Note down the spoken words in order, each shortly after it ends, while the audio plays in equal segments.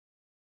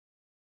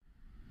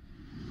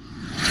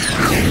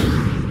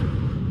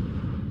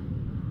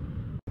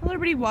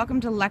Everybody, welcome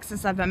to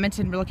Lexus of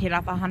Edmonton. We're located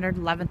off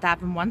 111th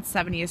Ave and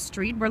 170th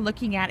Street. We're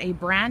looking at a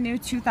brand new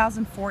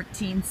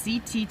 2014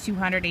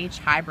 CT200H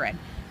hybrid.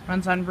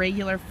 Runs on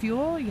regular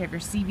fuel. You have your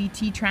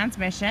CVT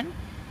transmission.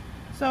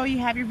 So you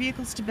have your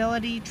vehicle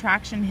stability,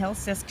 traction, hill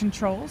assist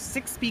controls,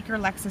 6-speaker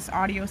Lexus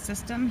audio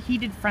system,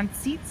 heated front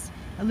seats,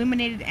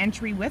 illuminated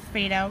entry with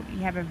fade out.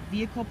 You have a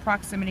vehicle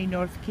proximity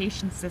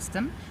notification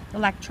system,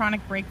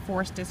 electronic brake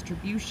force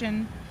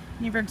distribution, and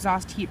you have your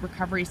exhaust heat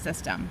recovery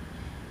system.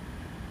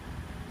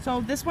 So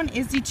this one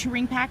is the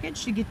touring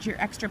package. You get your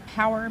extra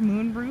power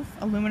moonroof,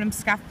 aluminum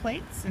scuff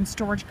plates, and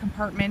storage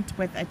compartment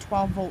with a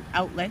 12-volt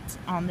outlet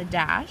on the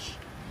dash.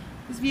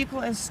 This vehicle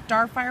is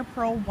Starfire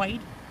Pearl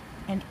White,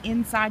 and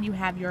inside you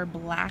have your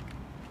black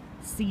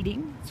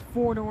seating. It's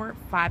 4-door,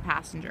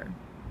 5-passenger.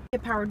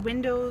 Powered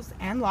windows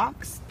and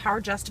locks, power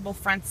adjustable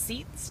front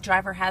seats.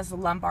 Driver has the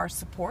lumbar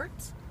support.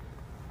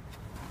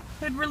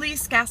 Hood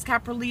release, gas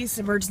cap release,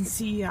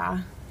 emergency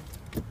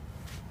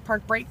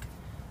park brake.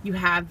 You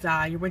have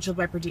your windshield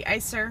wiper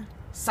de-icer.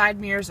 Side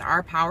mirrors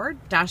are powered.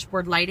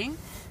 Dashboard lighting.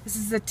 This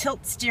is a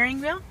tilt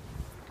steering wheel.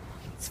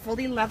 It's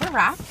fully leather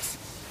wrapped.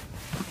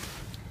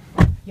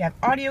 You have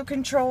audio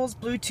controls,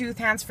 Bluetooth,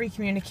 hands-free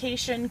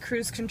communication,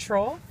 cruise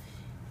control.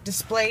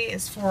 Display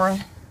is for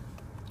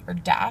your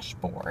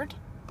dashboard.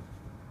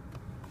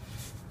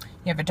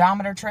 You have a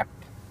odometer trip,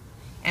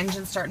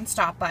 engine start and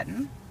stop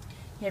button.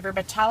 You have your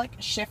metallic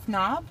shift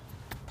knob,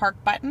 park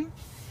button,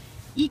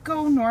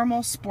 Eco,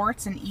 Normal,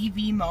 Sports, and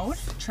EV mode,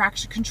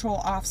 traction control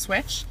off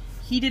switch,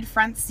 heated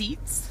front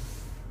seats.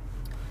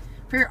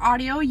 For your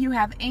audio, you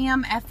have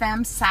AM,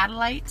 FM,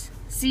 satellite,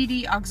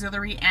 CD,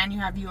 auxiliary, and you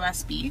have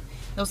USB.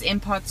 Those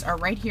inputs are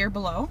right here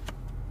below,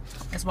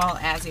 as well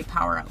as a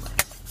power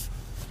outlet.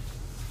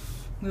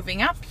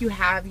 Moving up, you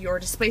have your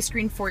display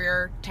screen for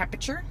your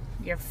temperature.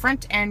 You have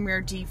front and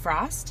rear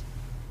defrost,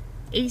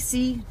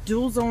 AC,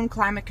 dual zone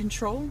climate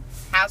control,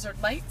 hazard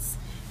lights.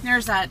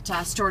 There's that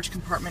storage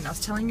compartment I was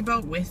telling you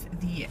about with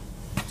the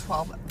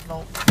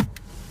 12-volt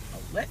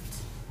outlet.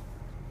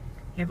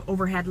 You have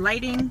overhead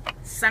lighting,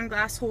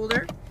 sunglass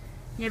holder.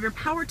 You have your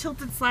power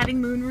tilted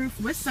sliding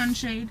moonroof with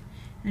sunshade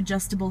and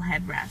adjustable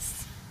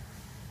headrests.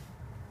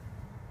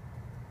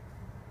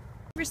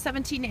 Your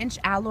 17-inch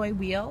alloy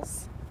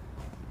wheels,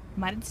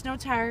 mud and snow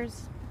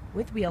tires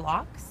with wheel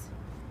locks.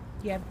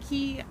 You have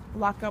key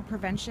lockout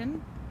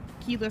prevention,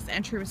 keyless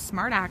entry with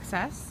smart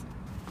access.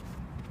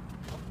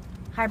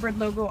 Hybrid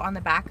logo on the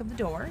back of the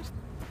doors.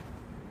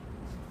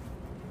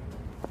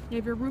 You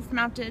have your roof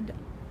mounted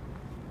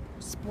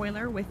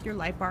spoiler with your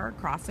light bar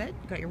across it.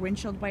 You got your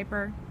windshield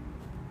wiper.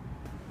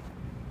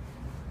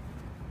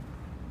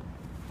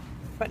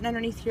 Button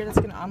underneath here that's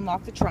going to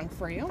unlock the trunk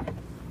for you.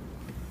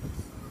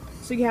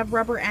 So you have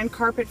rubber and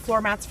carpet floor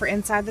mats for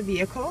inside the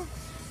vehicle.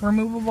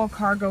 Removable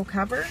cargo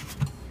cover.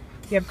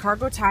 You have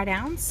cargo tie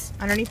downs.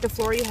 Underneath the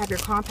floor you have your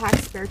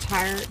compact spare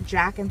tire,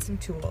 jack, and some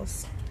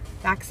tools.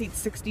 Back seat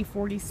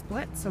 60-40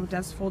 split, so it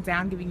does fold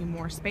down, giving you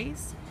more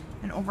space.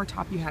 And over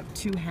top you have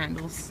 2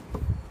 handles.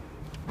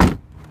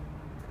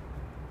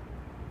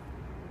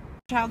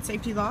 Child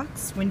safety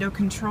locks, window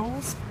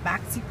controls,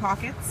 back seat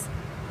pockets.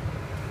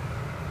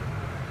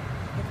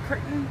 You have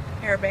curtain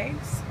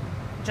airbags,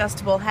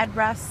 adjustable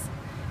headrests,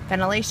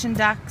 ventilation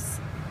ducts.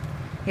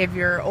 You have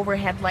your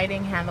overhead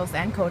lighting handles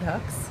and coat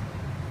hooks.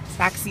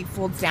 Back seat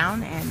folds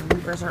down and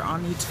levers are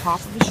on the top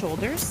of the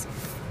shoulders.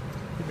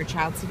 You have your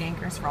child seat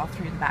anchors for all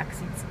 3 of the back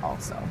seats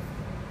also.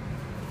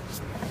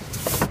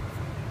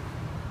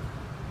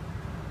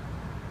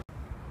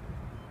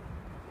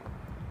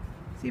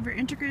 So you have your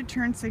integrated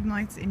turn signal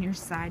lights in your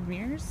side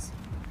mirrors.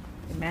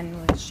 They're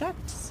manually shut.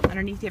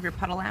 Underneath you have your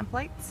puddle lamp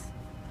lights.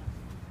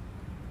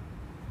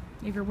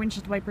 You have your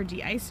windshield wiper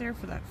de-icer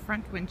for that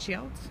front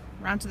windshield.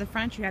 Around to the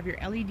front you have your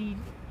LED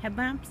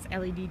headlamps,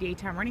 LED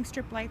daytime running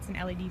strip lights, and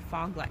LED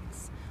fog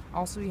lights.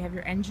 Also you have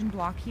your engine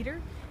block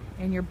heater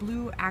and your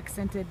blue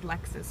accented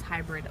Lexus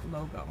hybrid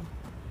logo.